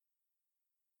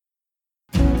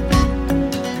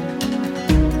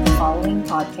following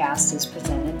podcast is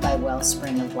presented by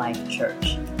Wellspring of Life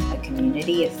Church, a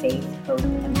community of faith, hope,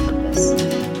 and purpose.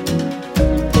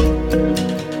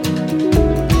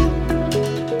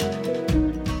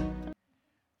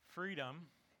 Freedom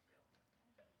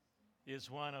is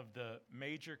one of the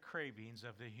major cravings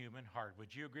of the human heart.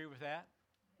 Would you agree with that?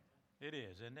 It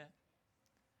is, isn't it?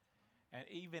 And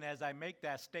even as I make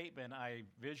that statement, I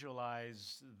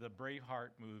visualize the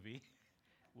Braveheart movie,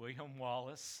 William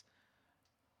Wallace,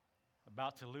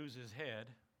 about to lose his head,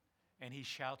 and he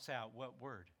shouts out what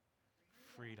word?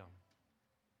 Freedom.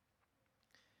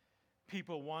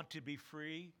 People want to be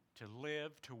free to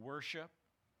live, to worship,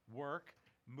 work,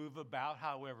 move about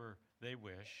however they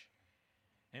wish.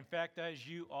 In fact, as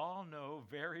you all know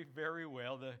very, very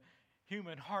well, the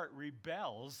human heart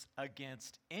rebels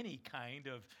against any kind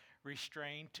of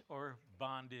restraint or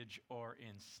bondage or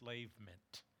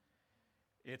enslavement.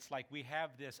 It's like we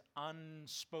have this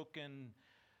unspoken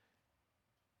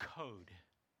code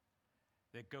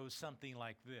that goes something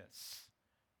like this: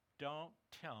 don't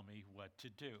tell me what to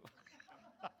do.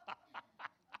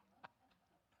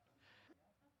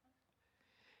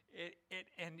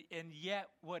 And yet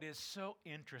what is so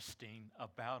interesting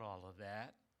about all of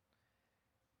that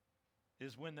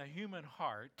is when the human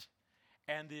heart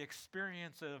and the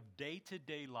experience of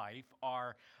day-to-day life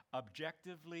are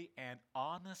objectively and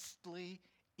honestly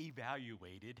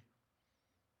evaluated,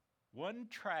 one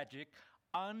tragic,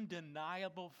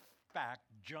 undeniable fact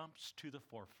jumps to the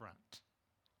forefront.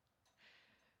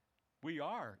 We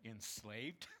are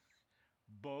enslaved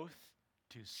both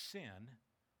to sin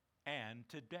and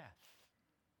to death.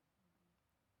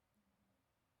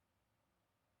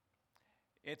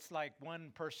 It's like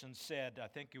one person said, I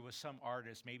think it was some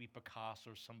artist, maybe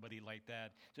Picasso or somebody like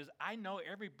that, says, I know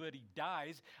everybody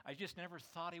dies, I just never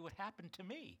thought it would happen to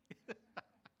me.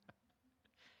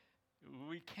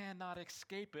 We cannot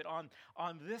escape it. On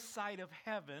this side of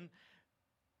heaven,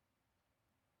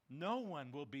 no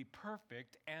one will be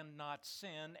perfect and not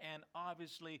sin, and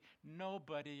obviously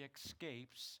nobody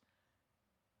escapes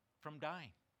from dying.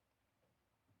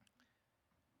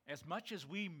 As much as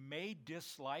we may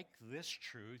dislike this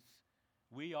truth,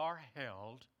 we are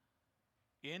held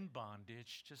in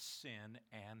bondage to sin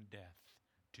and death,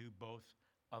 to both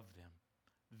of them,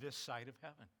 this side of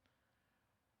heaven.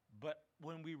 But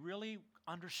when we really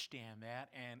understand that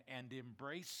and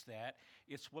embrace that,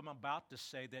 it's what I'm about to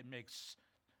say that makes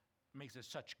it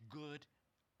such good,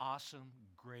 awesome,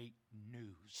 great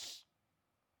news.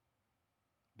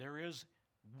 There is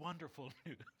wonderful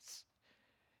news.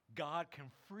 God can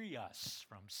free us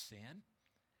from sin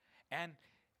and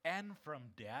from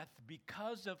death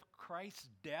because of Christ's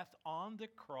death on the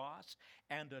cross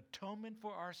and atonement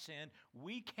for our sin.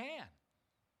 We can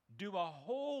do a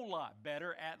whole lot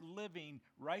better at living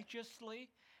righteously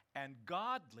and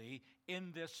godly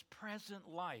in this present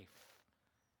life.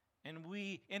 And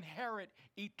we inherit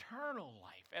eternal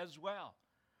life as well,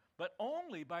 but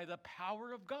only by the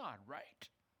power of God, right?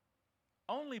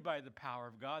 Only by the power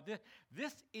of God.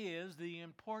 This is the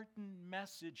important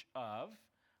message of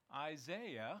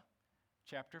Isaiah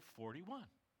chapter 41.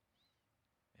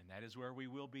 And that is where we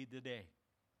will be today.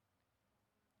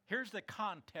 Here's the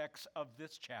context of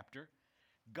this chapter.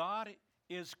 God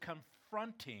is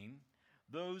confronting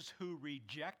those who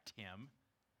reject him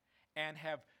and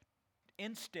have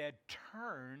instead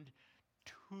turned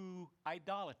to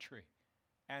idolatry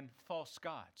and false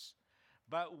gods.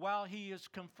 But while he is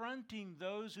confronting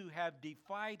those who have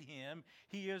defied him,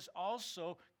 he is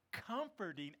also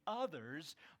comforting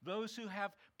others, those who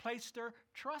have placed their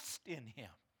trust in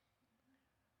him,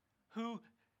 who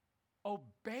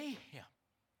obey him,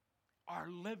 are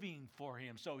living for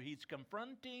him. So he's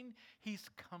confronting, he's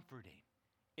comforting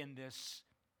in this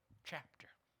chapter.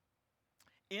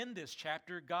 In this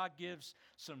chapter, God gives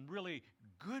some really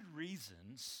good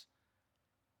reasons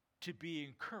to be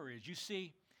encouraged. You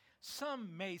see,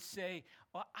 some may say,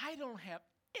 well, I don't have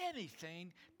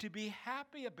anything to be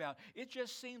happy about. It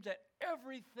just seems that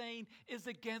everything is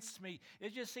against me.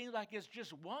 It just seems like it's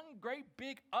just one great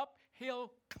big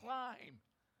uphill climb.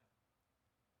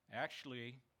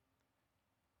 Actually,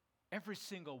 every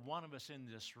single one of us in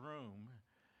this room,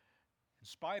 in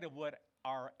spite of what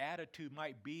our attitude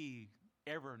might be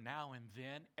ever now and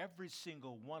then, every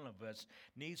single one of us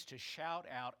needs to shout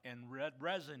out and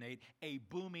resonate a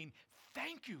booming,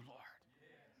 thank you, Lord,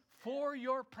 for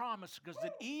your promise, because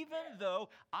that even though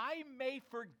I may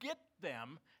forget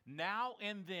them now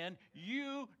and then,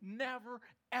 you never,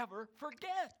 ever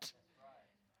forget.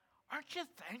 Aren't you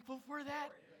thankful for that?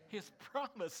 His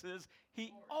promises,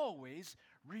 he always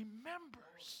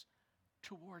remembers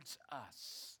towards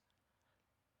us.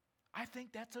 I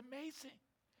think that's amazing.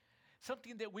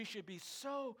 something that we should be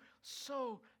so,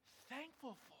 so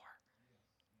thankful for.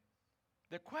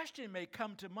 The question may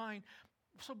come to mind,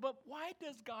 but why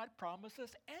does God promise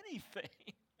us anything?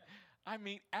 I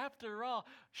mean, after all,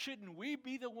 shouldn't we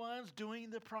be the ones doing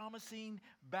the promising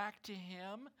back to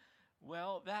Him?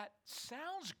 Well, that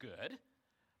sounds good,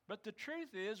 but the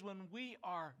truth is when we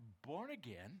are born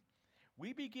again,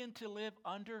 we begin to live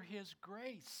under His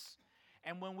grace.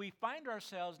 And when we find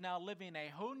ourselves now living a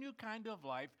whole new kind of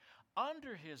life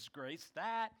under His grace,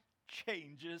 that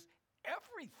changes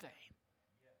everything.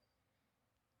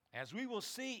 As we will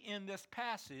see in this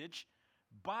passage,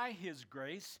 by His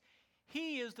grace,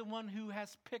 He is the one who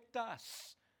has picked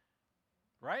us,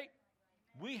 right?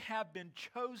 We have been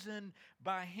chosen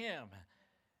by Him.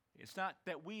 It's not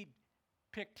that we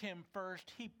picked Him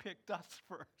first, He picked us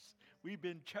first. We've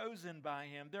been chosen by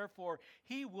Him. Therefore,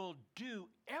 He will do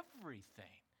everything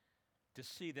to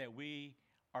see that we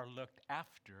are looked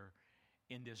after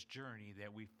in this journey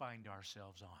that we find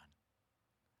ourselves on.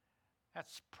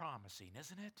 That's promising,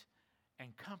 isn't it?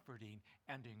 And comforting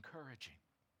and encouraging.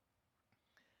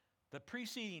 The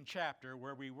preceding chapter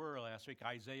where we were last week,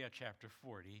 Isaiah chapter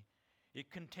 40,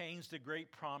 it contains the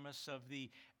great promise of the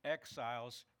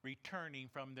exiles returning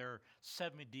from their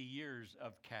 70 years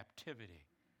of captivity.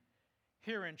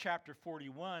 Here in chapter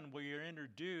 41, we are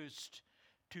introduced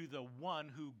to the one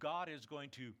who God is going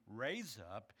to raise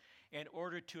up in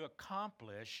order to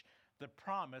accomplish the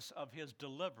promise of His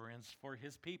deliverance for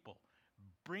His people,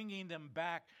 bringing them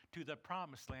back to the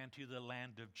promised land, to the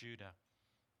land of Judah.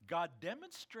 God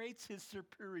demonstrates His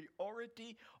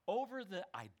superiority over the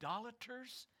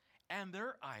idolaters and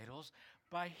their idols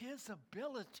by His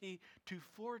ability to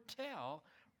foretell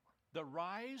the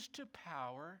rise to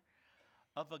power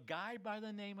of a guy by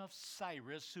the name of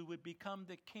Cyrus who would become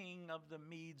the king of the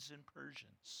Medes and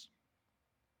Persians.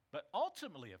 But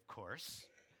ultimately, of course,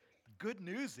 good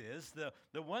news is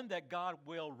the one that God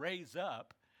will raise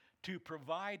up to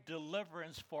provide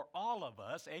deliverance for all of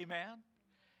us, amen,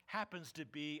 happens to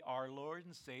be our Lord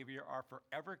and Savior, our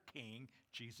forever King,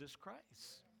 Jesus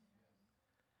Christ.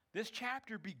 This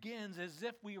chapter begins as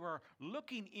if we were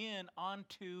looking in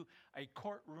onto a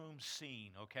courtroom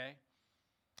scene, okay?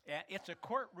 And it's a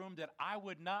courtroom that I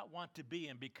would not want to be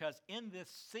in, because in this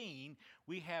scene,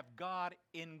 we have God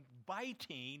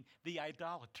inviting the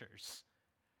idolaters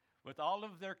with all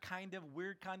of their kind of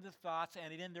weird kinds of thoughts,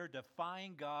 and in their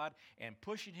defying God and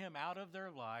pushing Him out of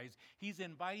their lives. He's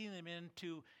inviting them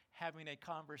into having a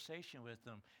conversation with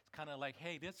them. It's kind of like,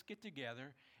 hey, let's get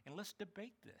together and let's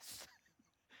debate this.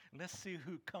 Let's see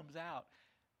who comes out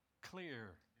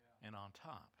clear and on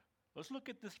top. Let's look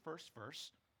at this first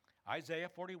verse. Isaiah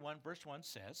 41 verse 1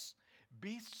 says,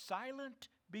 "Be silent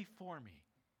before me,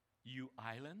 you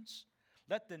islands.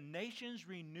 Let the nations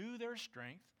renew their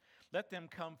strength. Let them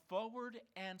come forward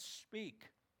and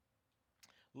speak.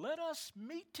 Let us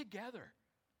meet together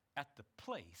at the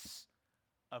place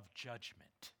of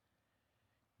judgment."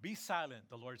 Be silent,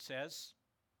 the Lord says.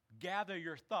 Gather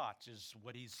your thoughts is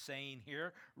what He's saying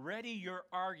here. Ready your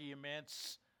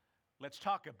arguments. Let's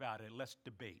talk about it. Let's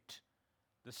debate.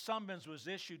 The summons was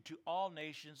issued to all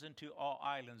nations and to all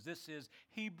islands. This is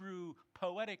Hebrew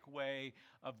poetic way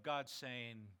of God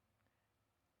saying,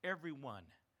 everyone,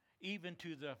 even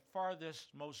to the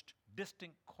farthest, most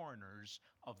distant corners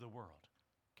of the world.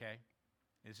 Okay?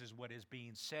 This is what is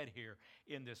being said here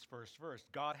in this first verse.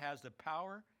 God has the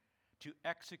power to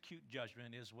execute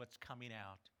judgment is what's coming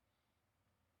out.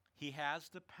 He has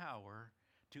the power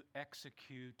to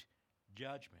execute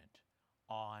judgment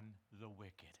on the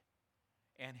wicked.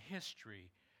 And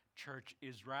history, church,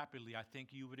 is rapidly, I think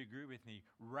you would agree with me,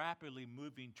 rapidly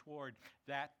moving toward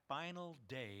that final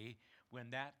day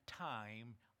when that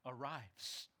time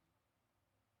arrives.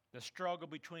 The struggle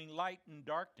between light and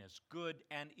darkness, good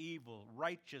and evil,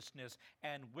 righteousness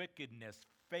and wickedness,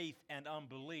 faith and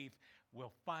unbelief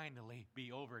will finally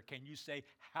be over. Can you say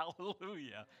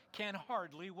hallelujah? Can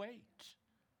hardly wait.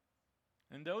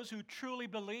 And those who truly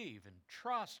believe and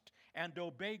trust and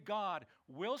obey God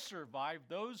will survive.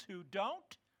 Those who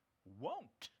don't,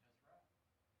 won't.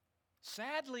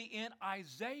 Sadly, in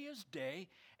Isaiah's day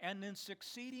and in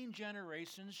succeeding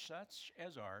generations such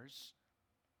as ours,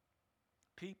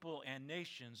 people and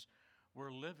nations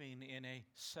were living in a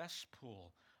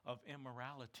cesspool of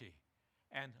immorality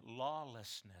and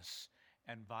lawlessness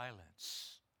and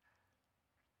violence.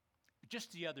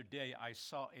 Just the other day, I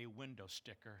saw a window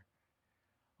sticker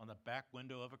on the back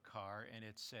window of a car, and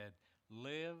it said,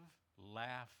 "Live,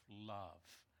 laugh,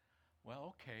 love."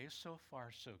 Well, okay, so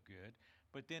far so good.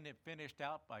 But then it finished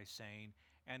out by saying,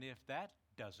 and if that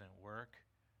doesn't work,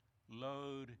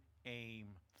 load,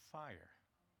 aim, fire.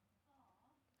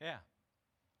 Yeah,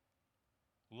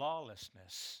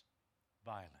 lawlessness,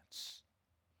 violence.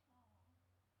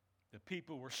 The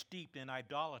people were steeped in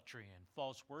idolatry and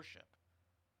false worship.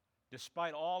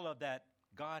 Despite all of that,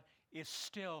 God is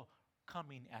still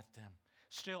coming at them,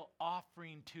 still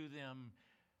offering to them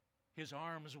His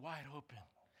arms wide open,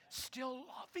 still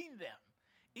loving them,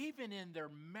 even in their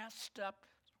messed up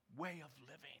way of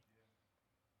living.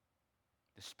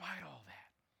 Despite all that,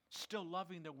 still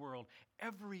loving the world,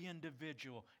 every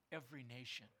individual, every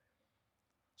nation.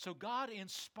 So God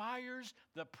inspires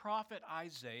the prophet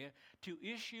Isaiah to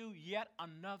issue yet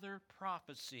another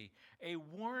prophecy, a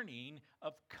warning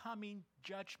of coming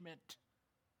judgment.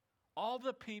 All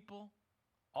the people,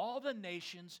 all the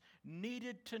nations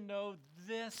needed to know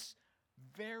this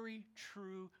very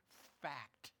true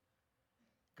fact.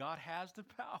 God has the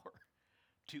power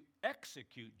to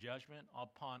execute judgment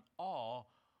upon all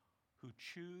who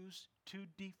choose to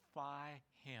defy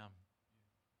Him.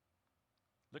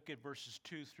 Look at verses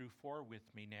 2 through 4 with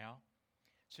me now.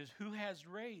 It says, who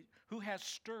has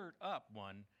stirred up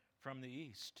one from the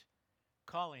east,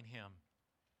 calling him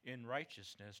in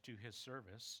righteousness to his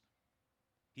service.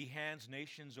 He hands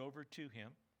nations over to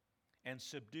him and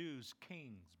subdues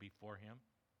kings before him.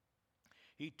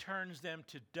 He turns them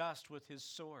to dust with his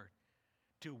sword,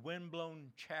 to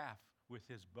windblown chaff with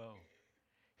his bow.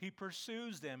 He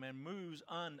pursues them and moves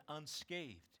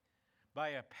unscathed by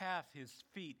a path his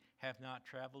feet have not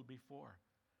traveled before.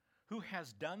 Who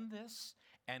has done this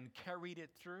and carried it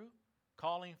through,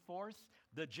 calling forth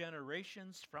the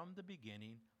generations from the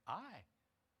beginning? I,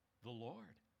 the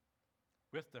Lord.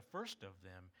 With the first of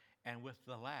them and with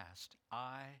the last,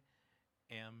 I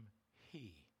am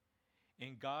He.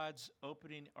 In God's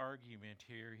opening argument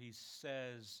here, He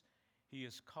says He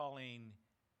is calling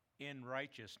in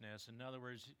righteousness. In other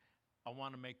words, I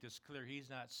want to make this clear. He's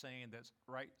not saying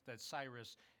that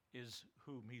Cyrus is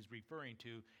whom he's referring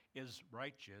to is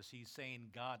righteous. He's saying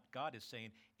God is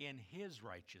saying in His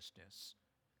righteousness.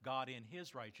 God in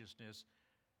His righteousness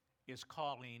is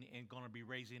calling and going to be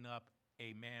raising up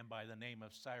a man by the name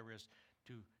of Cyrus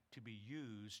to be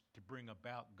used to bring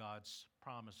about God's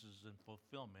promises and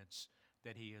fulfillments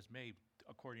that He has made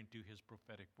according to His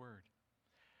prophetic word.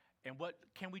 And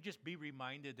can we just be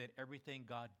reminded that everything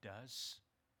God does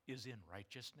is in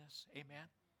righteousness? Amen?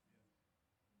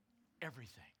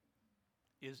 Everything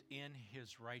is in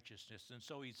His righteousness. And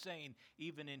so He's saying,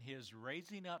 even in His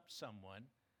raising up someone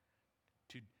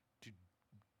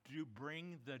to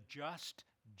bring the just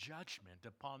judgment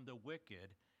upon the wicked,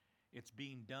 it's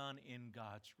being done in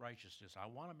God's righteousness. I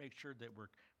want to make sure that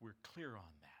we're clear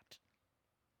on that.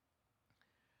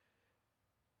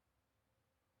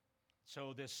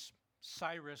 So this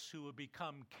Cyrus, who will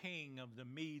become king of the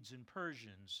Medes and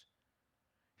Persians,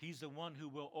 he's the one who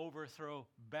will overthrow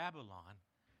Babylon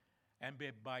and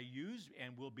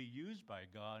will be used by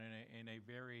God in a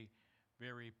very,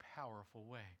 very powerful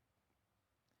way.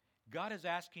 God is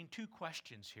asking two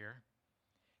questions here.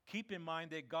 Keep in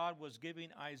mind that God was giving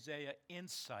Isaiah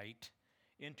insight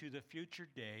into the future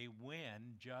day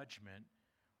when judgment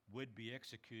would be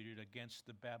executed against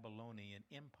the Babylonian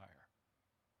Empire.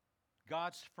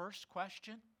 God's first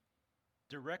question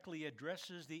directly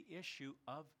addresses the issue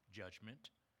of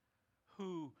judgment.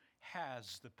 Who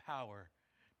has the power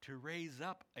to raise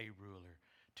up a ruler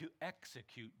to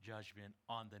execute judgment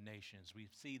on the nations? We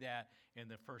see that in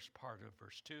the first part of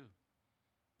verse 2.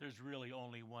 There's really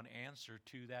only one answer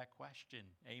to that question.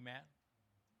 Amen?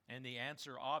 And the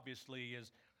answer obviously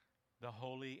is the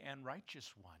holy and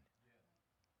righteous one.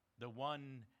 The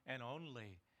one and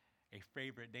only, a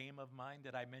favorite name of mine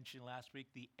that I mentioned last week,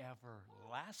 the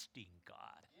everlasting God.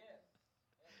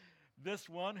 This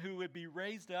one who would be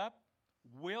raised up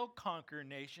will conquer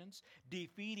nations,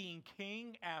 defeating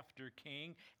king after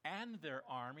king and their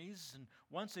armies. And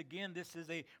once again, this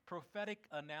is a prophetic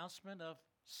announcement of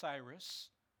Cyrus,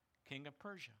 king of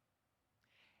Persia.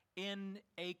 In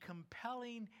a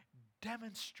compelling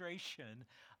demonstration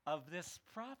of this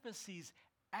prophecy's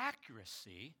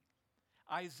accuracy,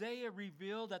 Isaiah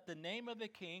revealed that the name of the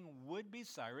king would be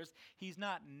Cyrus. He's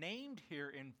not named here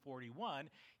in 41.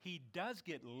 He does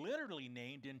get literally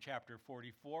named in chapter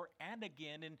 44 and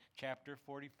again in chapter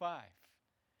 45.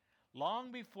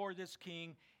 Long before this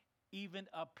king even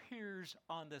appears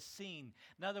on the scene.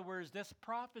 In other words, this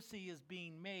prophecy is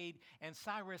being made and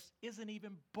Cyrus isn't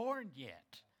even born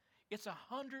yet. It's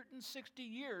 160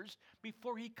 years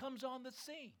before he comes on the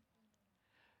scene.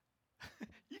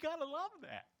 You got to love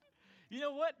that. You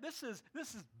know what? This is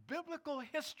biblical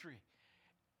history,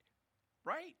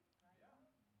 right?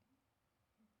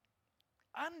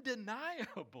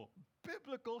 Undeniable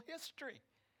biblical history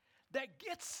that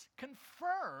gets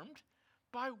confirmed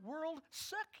by world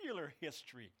secular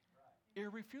history.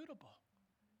 Irrefutable.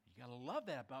 You got to love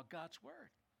that about God's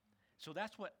Word. So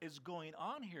that's what is going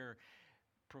on here.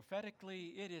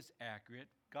 Prophetically, it is accurate.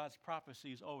 God's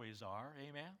prophecies always are.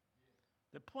 Amen?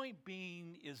 The point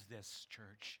being is this,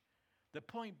 church. The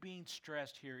point being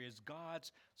stressed here is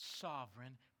God's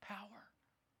sovereign power.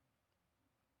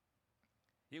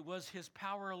 It was his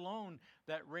power alone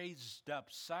that raised up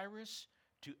Cyrus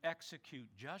to execute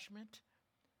judgment,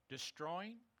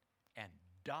 destroying and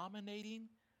dominating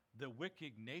the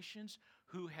wicked nations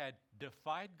who had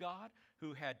defied God,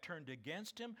 who had turned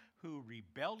against him, who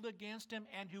rebelled against him,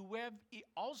 and who have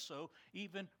also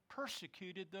even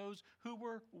persecuted those who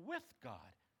were with God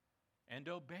and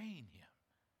obeying him.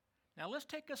 Now let's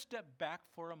take a step back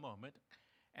for a moment,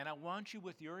 and I want you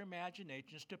with your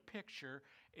imaginations to picture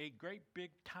a great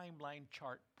big timeline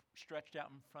chart stretched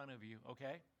out in front of you,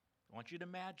 okay? I want you to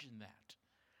imagine that.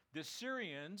 The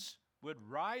Syrians would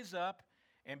rise up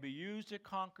and be used to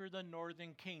conquer the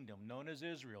northern kingdom, known as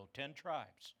Israel, 10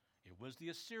 tribes. It was the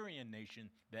Assyrian nation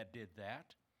that did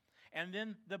that. And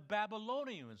then the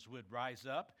Babylonians would rise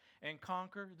up and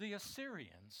conquer the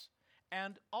Assyrians,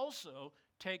 and also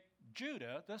take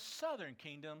Judah, the southern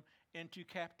kingdom, into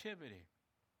captivity.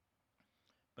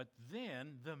 But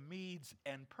then the Medes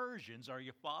and Persians, are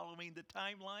you following the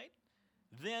timeline?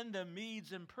 Then the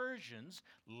Medes and Persians,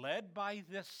 led by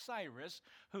this Cyrus,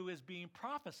 who is being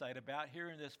prophesied about here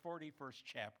in this 41st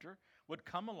chapter, would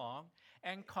come along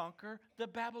and conquer the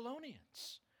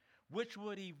Babylonians, which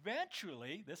would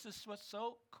eventually, this is what's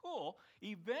so cool,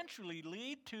 eventually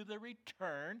lead to the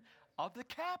return of the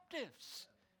captives.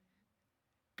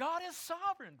 God is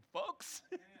sovereign, folks,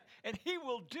 and he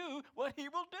will do what he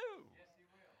will do. Yes, he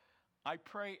will. I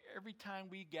pray every time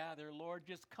we gather, Lord,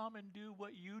 just come and do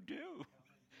what you do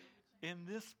in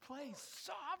this place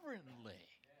sovereignly.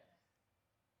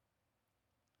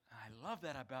 I love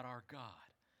that about our God.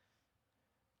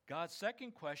 God's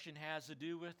second question has to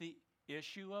do with the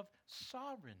issue of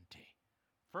sovereignty.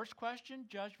 First question,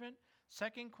 judgment.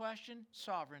 Second question,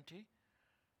 sovereignty.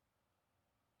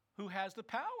 Who has the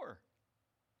power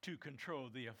to control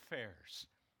the affairs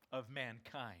of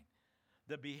mankind,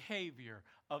 the behavior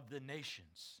of the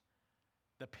nations,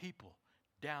 the people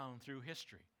down through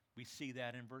history? We see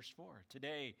that in verse 4.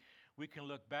 Today, we can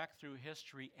look back through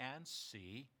history and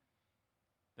see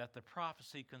that the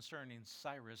prophecy concerning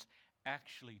Cyrus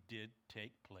actually did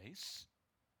take place.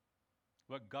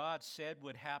 What God said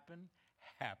would happen,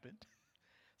 happened.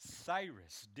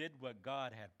 Cyrus did what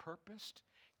God had purposed,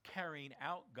 carrying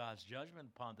out God's judgment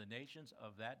upon the nations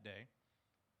of that day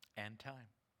and time.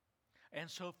 And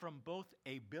so from both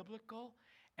a biblical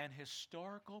and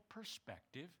historical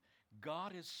perspective,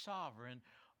 God is sovereign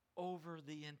over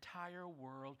the entire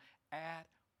world at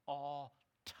all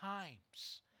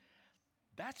times.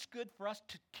 That's good for us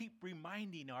to keep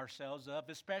reminding ourselves of,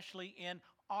 especially in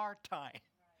our time.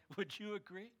 Would you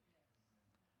agree?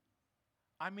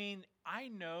 I mean, I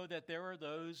know that there are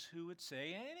those who would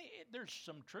say, and there's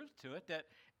some truth to it, that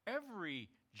every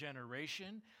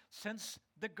generation since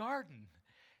the garden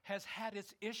has had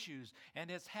its issues and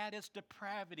has had its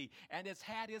depravity and has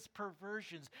had its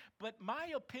perversions. But my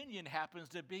opinion happens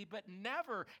to be, but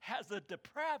never has the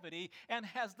depravity and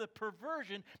has the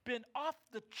perversion been off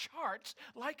the charts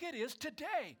like it is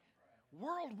today,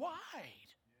 worldwide.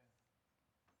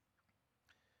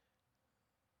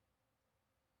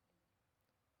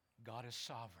 God is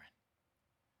sovereign,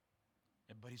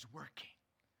 but he's working.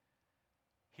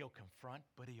 He'll confront,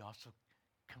 but he also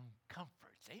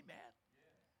comforts. Amen.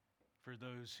 For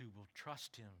those who will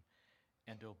trust him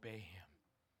and obey him.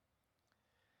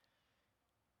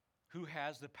 Who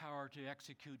has the power to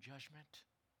execute judgment?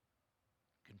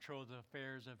 Control the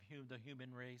affairs of the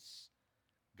human race?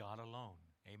 God alone,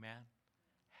 amen,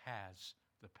 has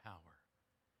the power.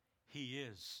 He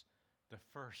is the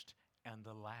first and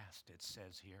the last, it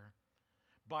says here.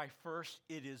 By first,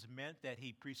 it is meant that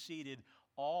he preceded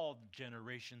all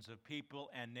generations of people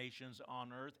and nations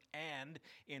on earth and,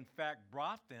 in fact,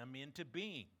 brought them into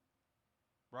being.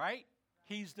 Right?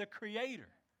 He's the creator.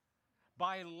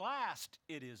 By last,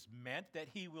 it is meant that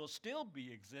he will still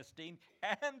be existing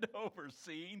and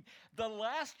overseeing the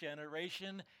last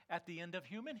generation at the end of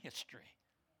human history.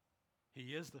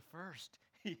 He is the first.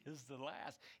 He is the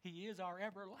last. He is our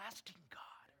everlasting God.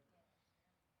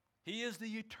 He is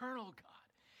the eternal God.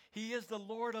 He is the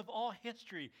Lord of all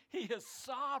history. He is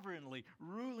sovereignly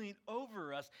ruling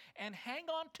over us. And hang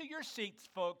on to your seats,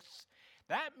 folks.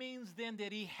 That means then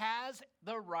that he has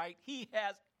the right, he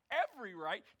has every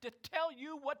right to tell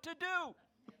you what to do.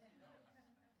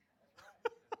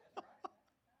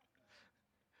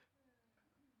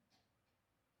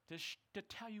 to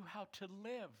tell you how to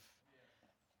live.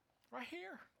 Right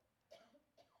here.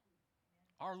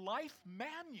 Our life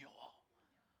manual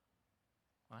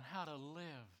on how to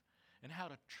live and how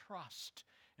to trust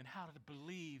and how to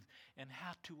believe and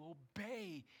how to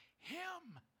obey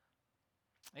Him.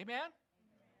 Amen?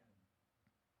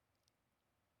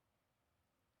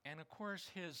 And of course,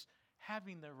 His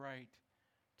having the right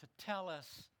to tell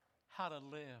us how to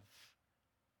live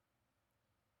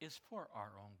is for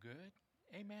our own good.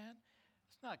 Amen?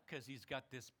 It's not because He's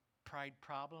got this pride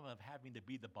problem of having to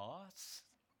be the boss,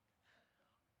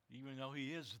 even though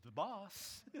He is the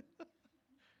boss.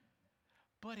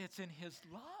 But it's in His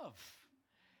love.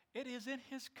 It is in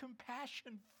His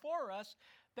compassion for us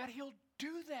that He'll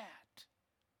do that.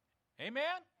 Amen?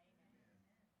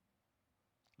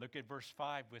 Look at verse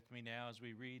 5 with me now as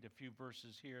we read a few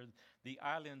verses here. The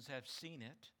islands have seen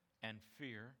it and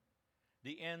fear.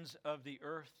 The ends of the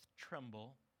earth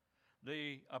tremble.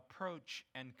 They approach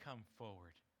and come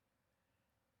forward.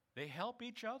 They help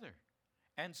each other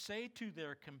and say to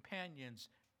their companions,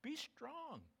 "Be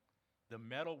strong." The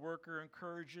metal worker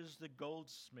encourages the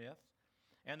goldsmith,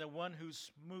 and the one who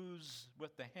smooths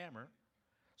with the hammer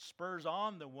spurs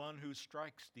on the one who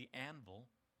strikes the anvil.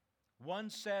 One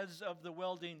says of the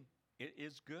welding, "It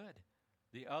is good."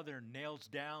 The other nails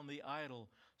down the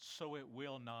idol so it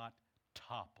will not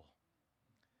topple.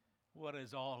 What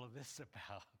is all of this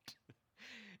about?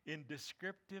 In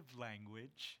descriptive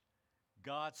language,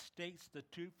 God states the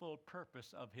twofold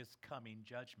purpose of His coming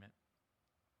judgment.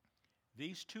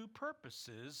 These two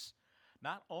purposes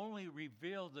not only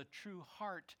reveal the true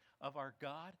heart of our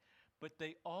God, but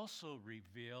they also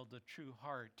reveal the true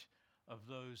heart of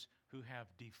those who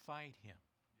have defied Him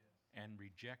and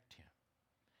reject Him.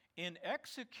 In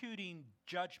executing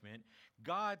judgment,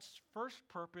 God's first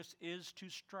purpose is to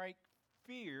strike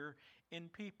fear in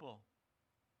people.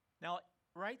 Now,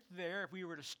 right there, if we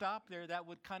were to stop there, that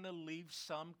would kind of leave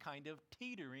some kind of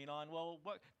teetering on, well,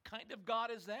 what kind of God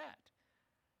is that?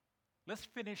 Let's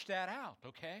finish that out,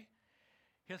 okay?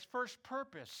 His first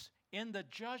purpose in the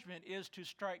judgment is to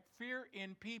strike fear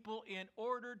in people in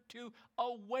order to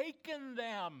awaken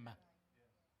them,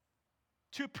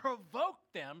 to provoke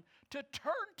them to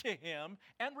turn to Him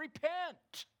and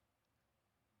repent.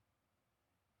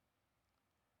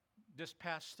 This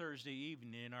past Thursday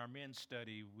evening in our men's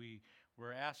study, we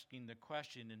were asking the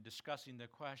question and discussing the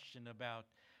question about,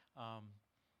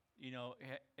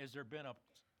 has there been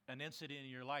an incident in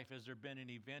your life? Has there been an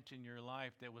event in your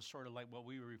life that was sort of like what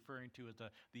we were referring to as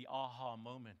the aha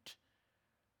moment,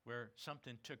 where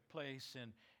something took place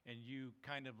and you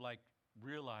kind of like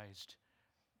realized,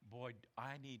 boy,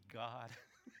 I need God.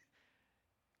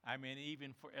 I mean,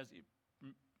 even for as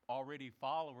already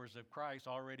followers of Christ,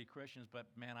 already Christians, but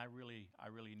man, I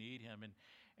really need Him.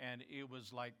 And it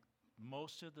was like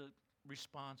most of the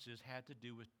responses had to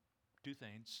do with two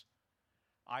things.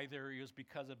 Either it was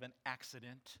because of an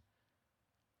accident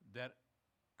that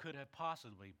could have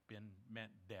possibly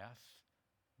meant death,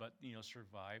 but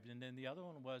survived. And then the other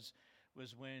one was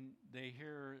when they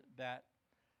hear that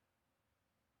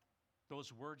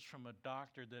those words from a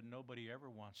doctor that nobody ever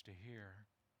wants to hear.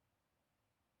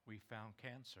 We found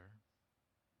cancer.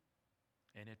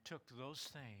 And it took those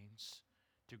things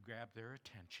to grab their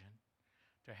attention,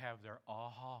 to have their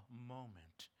aha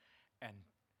moment and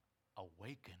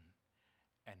awaken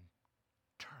and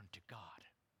turn to God.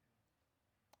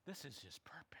 This is His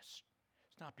purpose.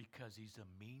 It's not because He's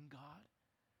a mean God.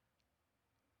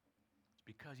 It's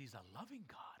because He's a loving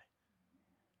God.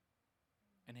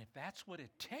 And if that's what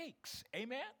it takes,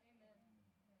 amen?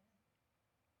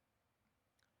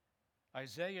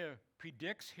 Isaiah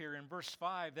predicts here in verse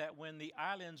 5 that when the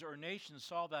islands or nations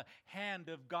saw the hand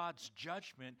of God's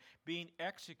judgment being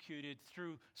executed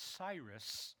through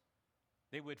Cyrus,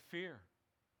 they would fear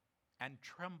and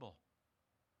tremble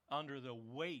under the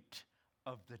weight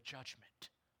of the judgment.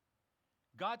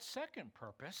 God's second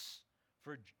purpose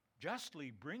for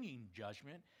justly bringing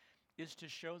judgment is to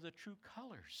show the true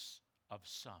colors of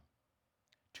some,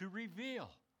 to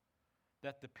reveal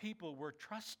that the people were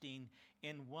trusting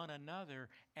in one another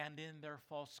and in their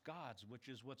false gods, which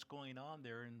is what's going on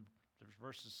there in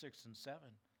verses 6 and 7.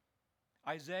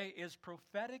 Isaiah is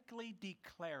prophetically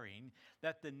declaring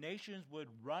that the nations would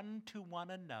run to one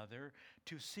another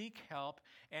to seek help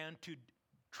and to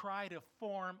try to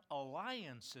form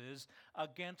alliances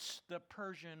against the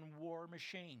Persian war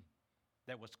machine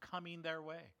that was coming their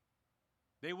way.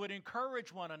 They would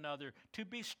encourage one another to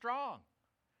be strong,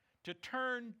 to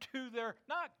turn to their,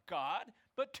 not God,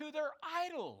 but to their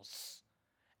idols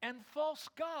and false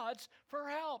gods for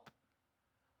help.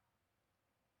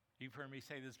 You've heard me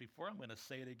say this before. I'm going to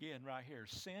say it again right here.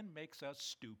 Sin makes us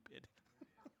stupid.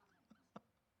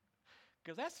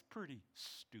 Because that's pretty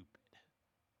stupid.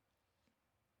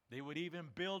 They would even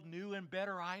build new and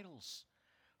better idols,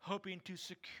 hoping to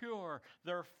secure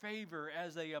their favor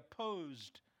as they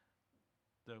opposed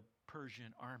the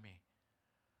Persian army.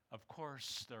 Of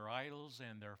course, their idols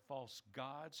and their false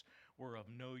gods were of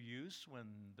no use when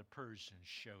the Persians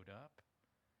showed up.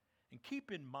 And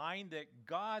keep in mind that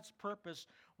God's purpose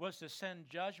was to send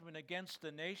judgment against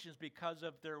the nations because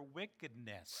of their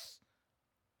wickedness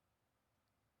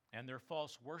and their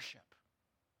false worship.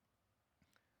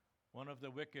 Once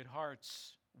the wicked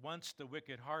hearts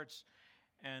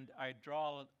and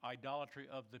idolatry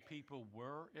of the people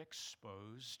were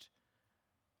exposed,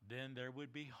 then there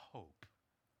would be hope.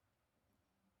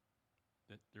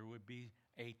 That there would be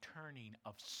a turning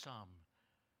of some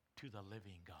to the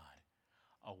living God,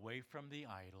 away from the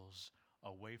idols,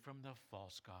 away from the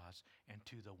false gods, and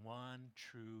to the one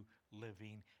true,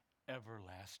 living,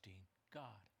 everlasting God.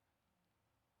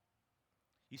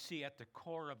 You see, at the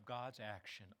core of God's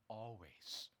action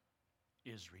always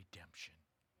is redemption.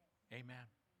 Amen?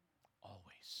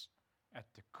 Always. At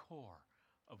the core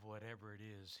of whatever it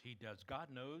is He does. God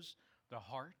knows the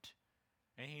heart,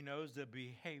 and He knows the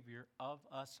behavior of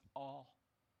us all.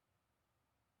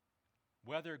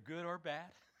 Whether good or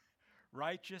bad,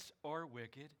 righteous or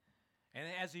wicked. And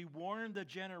as He warned the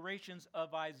generations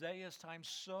of Isaiah's time,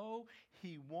 so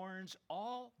He warns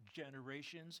all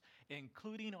generations,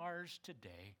 including ours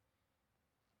today.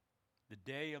 The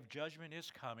day of judgment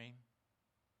is coming.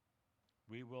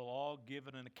 We will all give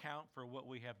an account for what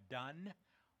we have done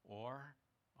or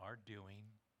are doing.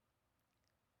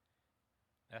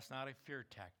 That's not a fear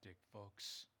tactic,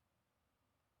 folks.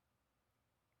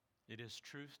 It is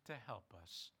truth to help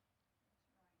us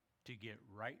to get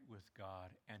right with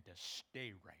God and to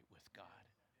stay right with God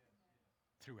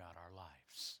throughout our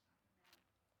lives.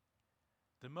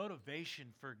 The motivation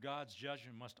for God's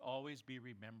judgment must always be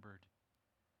remembered.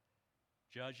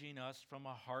 Judging us from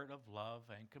a heart of love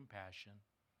and compassion,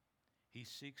 He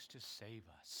seeks to save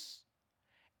us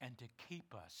and to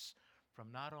keep us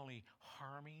from not only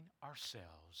harming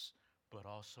ourselves, but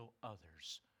also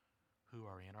others who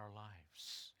are in our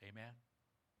lives. Amen?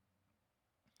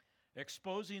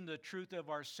 Exposing the truth of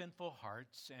our sinful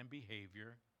hearts and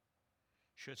behavior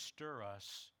should stir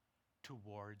us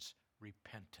towards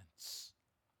repentance.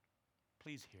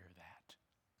 Please hear that.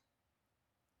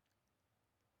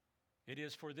 It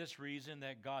is for this reason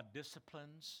that God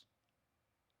disciplines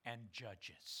and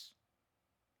judges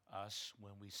us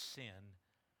when we sin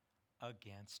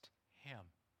against Him.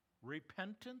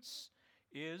 Repentance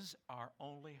is our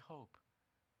only hope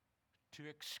to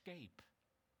escape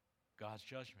God's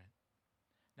judgment.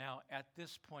 Now, at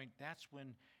this point, that's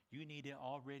when you need to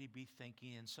already be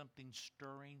thinking and something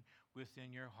stirring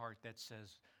within your heart that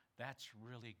says, that's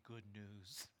really good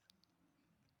news.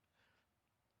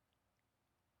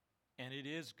 And it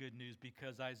is good news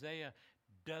because Isaiah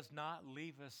does not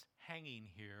leave us hanging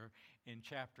here in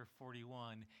chapter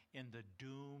 41 in the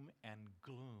doom and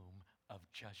gloom of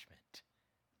judgment.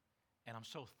 And I'm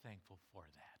so thankful for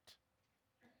that.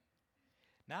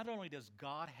 Not only does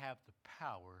God have the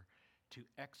power to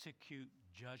execute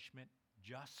judgment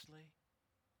justly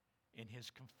in His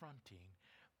confronting,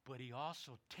 but He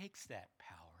also takes that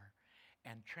power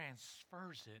and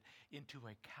transfers it into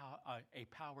a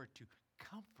power to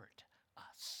comfort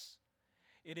us.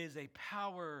 It is a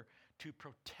power to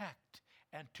protect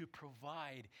and to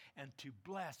provide and to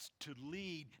bless, to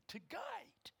lead, to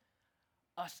guide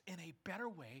us in a better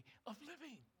way of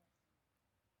living.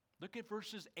 Look at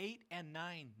verses 8 and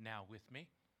 9 now with me.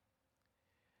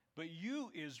 But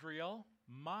you, Israel,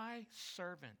 my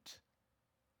servant,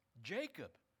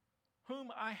 Jacob, whom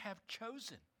I have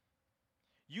chosen,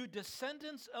 you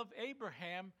descendants of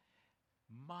Abraham,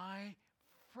 my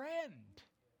friend.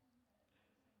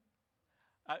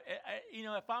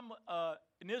 If I'm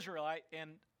an Israelite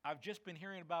and I've just been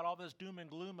hearing about all this doom and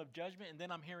gloom of judgment, and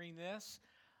then I'm hearing this,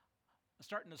 I'm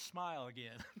starting to smile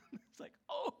again. It's like,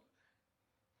 oh,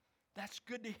 that's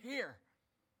good to hear.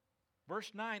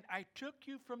 Verse 9, I took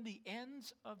you from the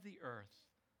ends of the earth.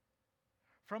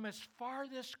 From its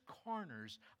farthest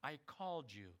corners I called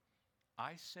you.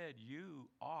 I said, you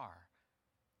are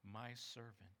my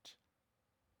servant.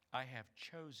 I have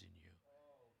chosen you,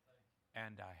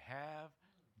 and I have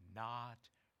not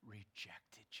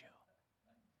rejected you.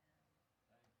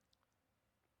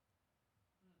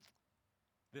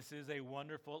 This is a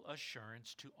wonderful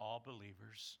assurance to all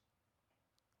believers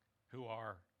who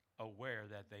are aware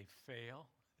that they fail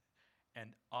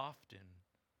and often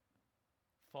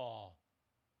fall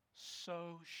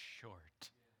so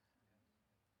short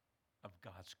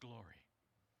God's glory.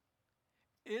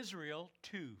 Israel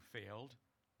too failed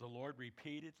the Lord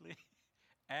repeatedly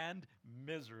and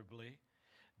miserably,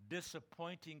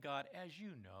 disappointing God, as you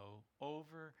know,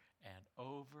 over and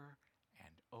over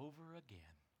and over again.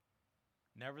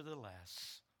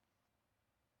 Nevertheless,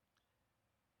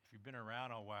 if you've been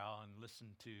around a while and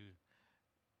listened to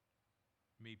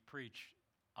me preach,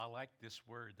 I like this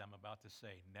word that I'm about to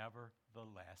say,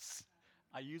 nevertheless.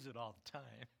 I use it all the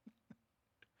time.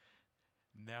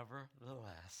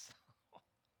 Nevertheless,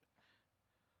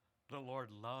 the Lord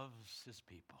loves his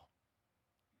people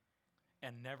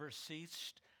and never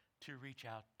ceased to reach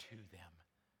out to them.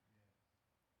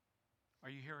 Are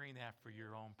you hearing that for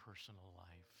your own personal life?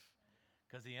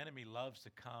 Because the enemy loves to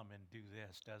come and do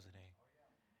this, doesn't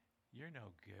he? You're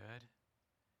no good.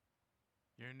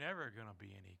 You're never going to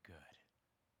be any good.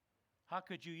 How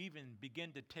could you even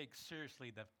begin to take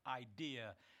seriously the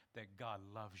idea that God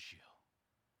loves you,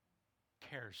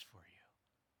 cares for you,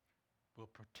 will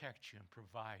protect you and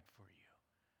provide for you,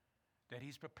 that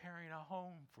he's preparing a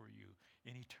home for you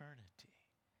in eternity?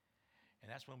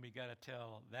 And that's when we got to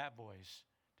tell that voice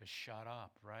to shut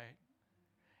up, right?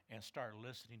 And start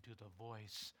listening to the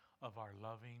voice of our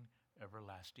loving,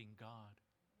 everlasting God,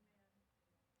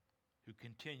 who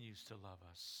continues to love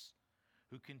us,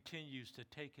 who continues to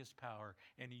take his power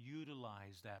and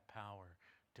utilize that power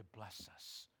to bless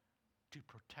us, to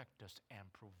protect us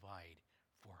and provide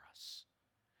for us.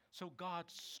 So God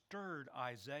stirred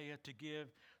Isaiah to give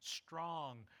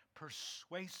strong,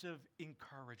 persuasive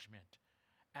encouragement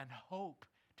and hope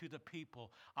to the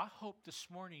people. I hope this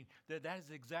morning that that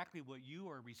is exactly what you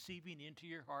are receiving into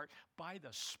your heart by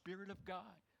the Spirit of God.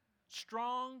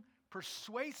 Strong,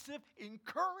 persuasive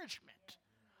encouragement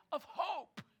of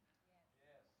hope.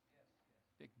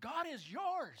 That God is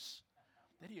yours,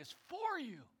 that he is for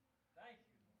you,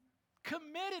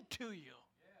 committed to you.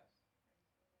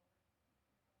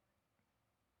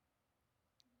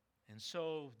 And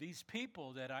so these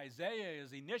people that Isaiah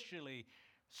is initially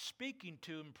speaking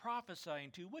to and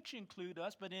prophesying to, which include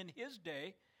us, but in his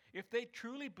day, if they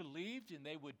truly believed and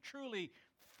they would truly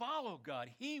follow God,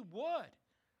 he would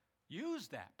use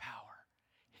that power.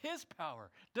 His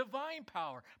power, divine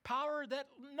power, power that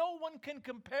no one can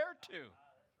compare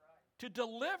to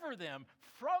deliver them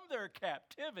from their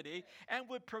captivity and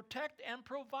would protect and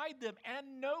provide them.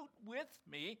 And note with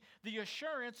me the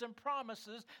assurance and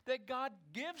promises that God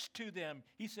gives to them.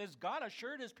 He says God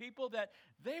assured his people that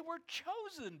they were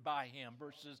chosen by him,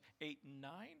 verses 8 and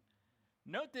 9.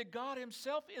 Note that God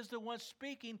himself is the one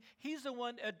speaking. He's the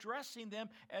one addressing them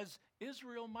as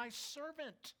Israel, my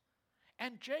servant,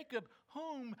 and Jacob,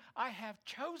 whom I have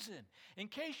chosen. In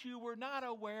case you were not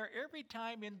aware, every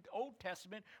time in the Old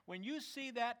Testament, when you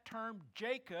see that term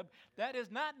Jacob, that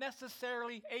is not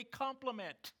necessarily a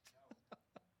compliment.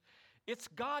 It's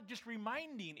God just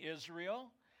reminding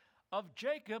Israel of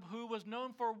Jacob, who was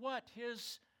known for what?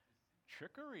 His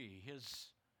trickery, his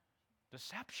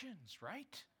deceptions,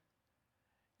 right?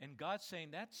 And God's saying,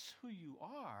 that's who you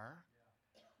are,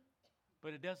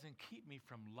 but it doesn't keep me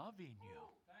from loving you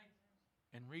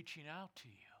and reaching out to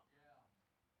you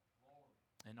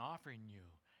and offering you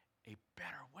a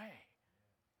better way.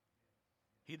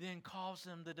 He then calls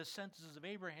them the descendants of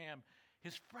Abraham,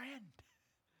 his friend.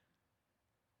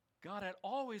 God had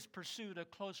always pursued a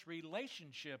close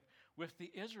relationship with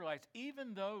the Israelites,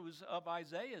 even those of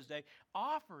Isaiah's day,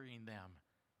 offering them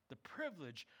the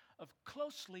privilege of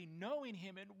closely knowing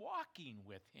him and walking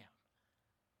with him.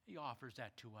 He offers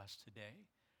that to us today.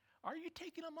 Are you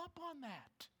taking him up on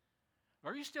that?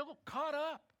 Are you still caught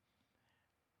up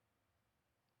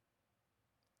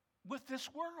with this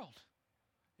world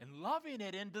and loving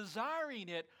it and desiring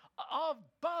it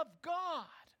above God?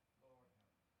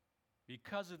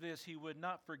 Because of this, he would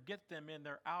not forget them in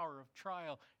their hour of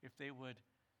trial if they would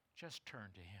just turn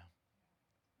to him.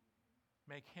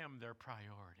 Make him their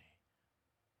priority.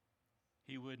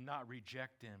 He would not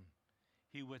reject them.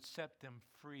 He would set them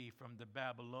free from the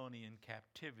Babylonian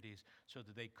captivities so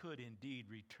that they could indeed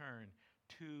return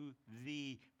to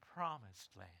the promised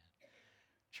land.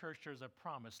 Church, there's a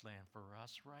promised land for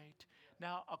us, right?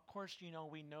 Now, of course,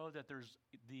 we know that there's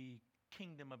the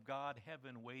kingdom of God,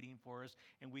 heaven waiting for us,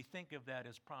 and we think of that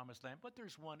as promised land, but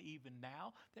there's one even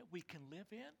now that we can live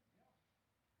in.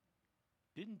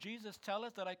 Didn't Jesus tell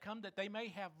us that I come that they may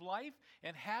have life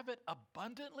and have it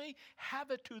abundantly, have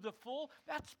it to the full?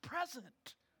 That's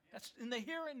present. That's in the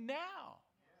here and now.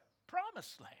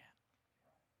 Promised land.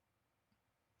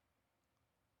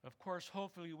 Of course,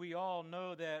 hopefully we all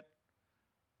know that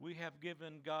we have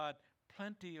given God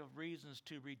plenty of reasons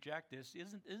to reject this.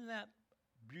 Isn't that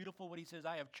beautiful what he says,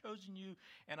 I have chosen you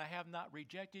and I have not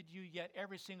rejected you, yet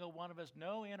every single one of us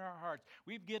know in our hearts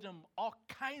we've given him all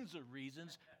kinds of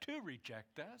reasons to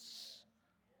reject us.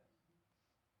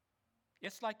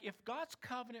 It's like if God's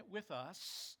covenant with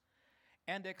us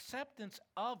and acceptance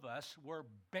of us were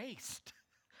based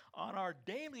on our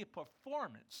daily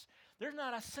performance, there's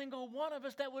not a single one of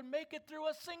us that would make it through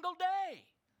a single day.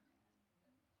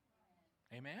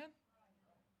 Amen?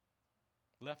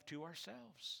 Left to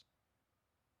ourselves,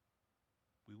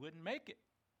 we wouldn't make it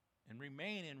and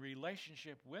remain in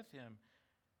relationship with him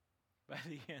by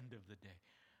the end of the day.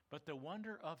 But the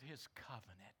wonder of his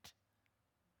covenant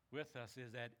with us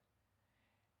is that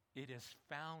it is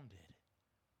founded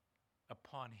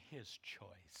upon his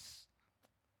choice.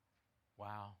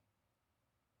 Wow.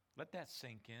 Let that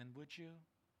sink in, would you?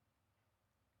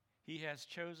 He has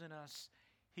chosen us.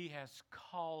 He has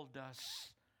called us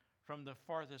from the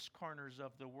farthest corners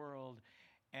of the world,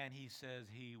 and he says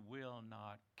he will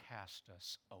not cast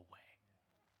us away.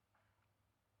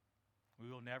 We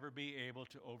will never be able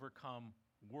to overcome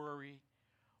worry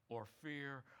or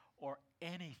fear or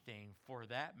anything for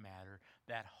that matter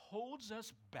that holds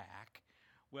us back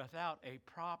without a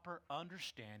proper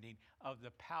understanding of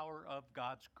the power of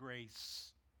God's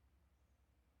grace.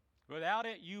 Without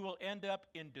it, you will end up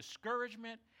in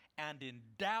discouragement and in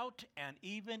doubt and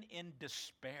even in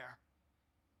despair.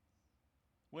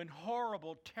 When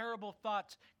horrible, terrible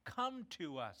thoughts come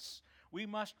to us, we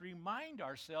must remind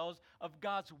ourselves of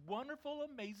God's wonderful,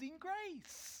 amazing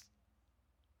grace,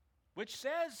 which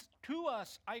says to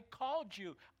us, I called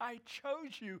you, I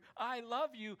chose you, I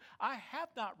love you, I have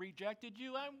not rejected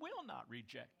you, I will not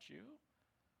reject you.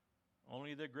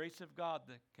 Only the grace of God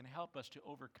that can help us to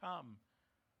overcome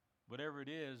whatever it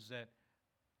is that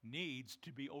needs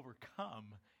to be overcome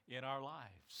in our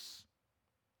lives.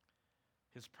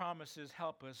 His promises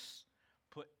help us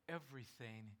put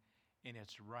everything in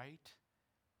its right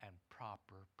and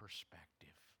proper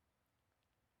perspective.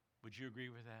 Would you agree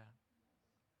with that?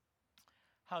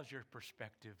 How's your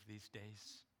perspective these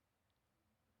days?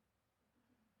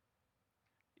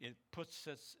 It puts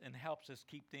us and helps us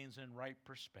keep things in right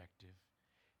perspective,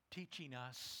 teaching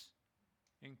us,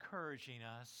 encouraging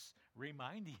us,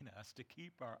 reminding us to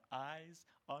keep our eyes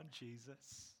on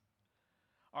Jesus,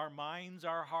 our minds,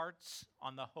 our hearts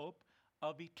on the hope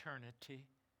of eternity,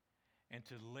 and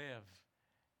to live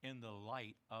in the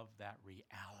light of that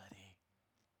reality.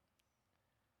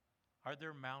 Are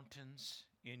there mountains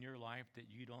in your life that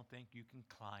you don't think you can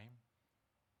climb?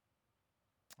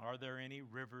 Are there any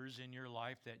rivers in your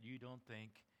life that you don't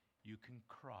think you can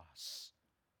cross?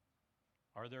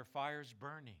 Are there fires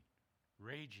burning,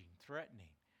 raging, threatening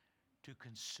to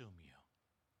consume you?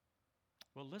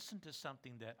 Well, listen to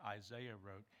something that Isaiah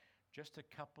wrote just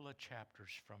a couple of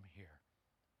chapters from here.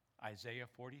 Isaiah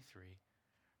 43,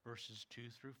 verses 2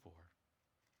 through 4.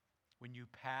 When you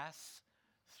pass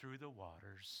through the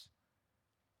waters,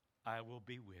 I will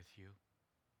be with you.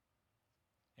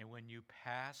 And when you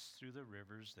pass through the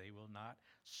rivers, they will not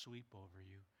sweep over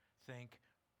you. Think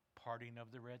parting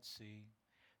of the Red Sea.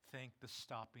 Think the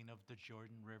stopping of the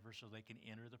Jordan River so they can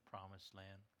enter the promised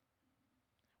land.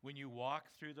 When you walk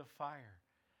through the fire,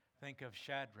 think of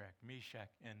Shadrach, Meshach,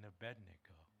 and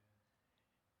Abednego.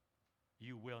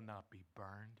 You will not be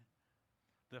burned.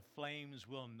 The flames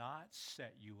will not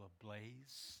set you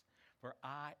ablaze. For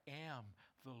I am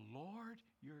the Lord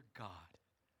your God,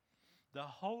 the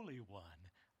Holy One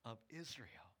of Israel,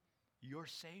 your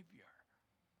Savior.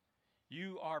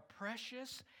 You are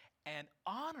precious and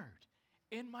honored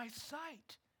in my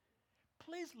sight.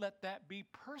 Please let that be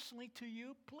personally to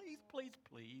you. Please, please,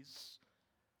 please.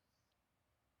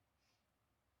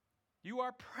 You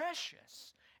are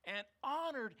precious and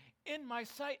honored in my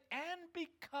sight, and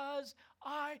because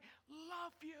I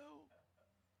love you.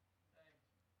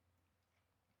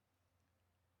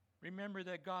 Remember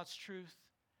that God's truth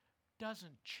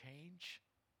doesn't change.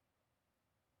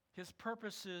 His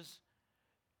purposes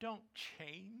don't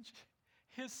change.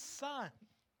 His Son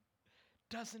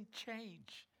doesn't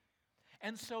change.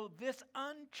 And so this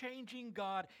unchanging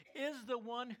God is the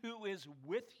one who is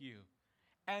with you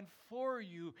and for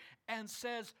you and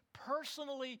says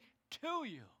personally to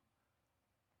you.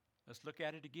 Let's look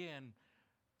at it again.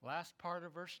 Last part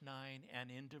of verse 9 and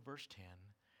into verse 10.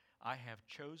 I have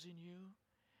chosen you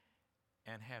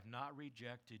and have not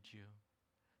rejected you.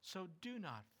 So do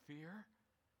not fear,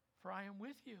 for I am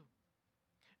with you.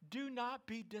 Do not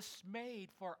be dismayed,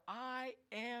 for I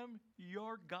am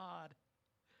your God.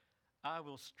 I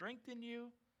will strengthen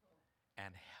you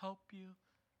and help you.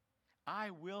 I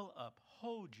will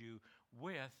uphold you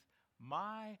with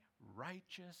my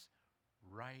righteous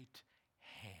right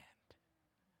hand.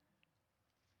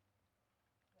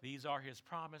 These are his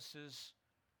promises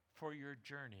for your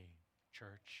journey,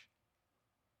 church.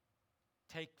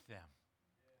 Take them.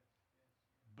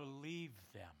 Believe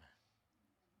them.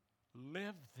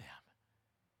 Live them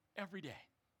every day,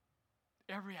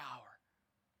 every hour,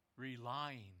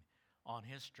 relying on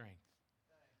his strength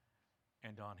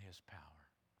and on his power.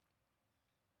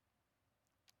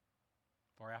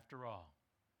 For after all,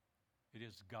 it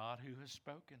is God who has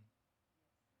spoken.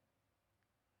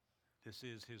 This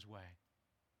is his way.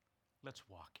 Let's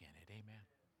walk in it. Amen.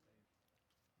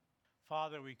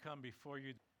 Father, we come before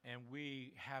you, and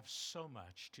we have so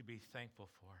much to be thankful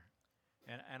for.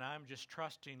 And I'm just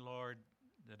trusting, Lord,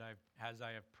 that as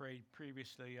I have prayed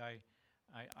previously, I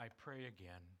pray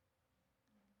again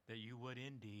that you would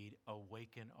indeed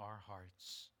awaken our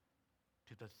hearts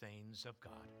to the things of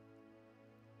God,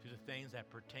 to the things that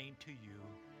pertain to you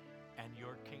and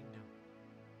your kingdom.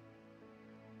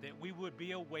 That we would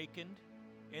be awakened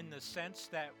in the sense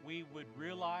that we would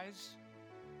realize,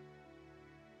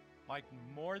 like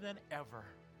more than ever,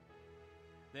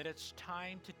 that it's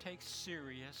time to take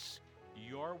serious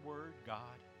your word,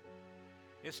 God.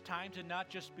 It's time to not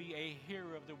just be a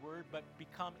hearer of the word, but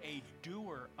become a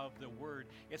doer of the word.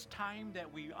 It's time that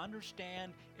we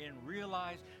understand and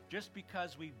realize just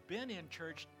because we've been in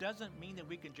church doesn't mean that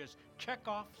we can just check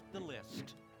off the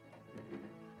list.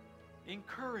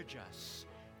 Encourage us,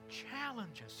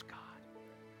 challenge us, God,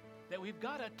 that we've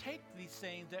got to take these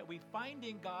things that we find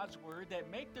in God's word that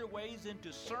make their ways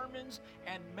into sermons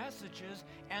and messages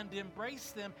and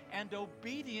embrace them and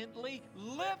obediently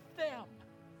live them.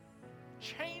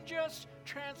 Change us,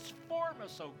 transform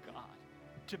us, oh God,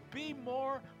 to be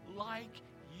more like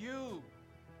you.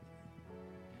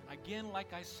 Again,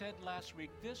 like I said last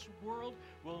week, this world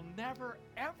will never,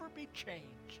 ever be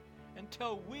changed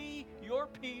until we, your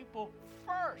people,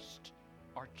 first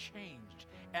are changed.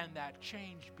 And that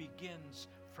change begins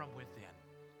from within.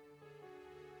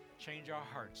 Change our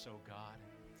hearts, oh God,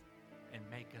 and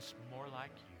make us more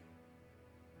like you.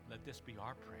 Let this be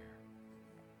our prayer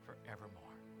forevermore.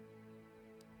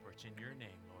 For it's in your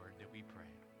name, Lord, that we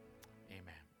pray.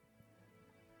 Amen.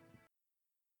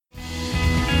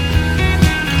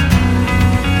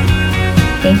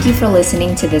 Thank you for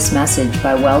listening to this message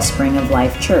by Wellspring of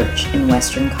Life Church in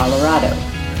Western Colorado.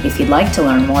 If you'd like to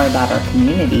learn more about our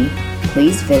community,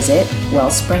 please visit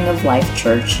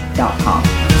wellspringoflifechurch.com.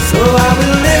 So I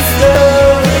will lift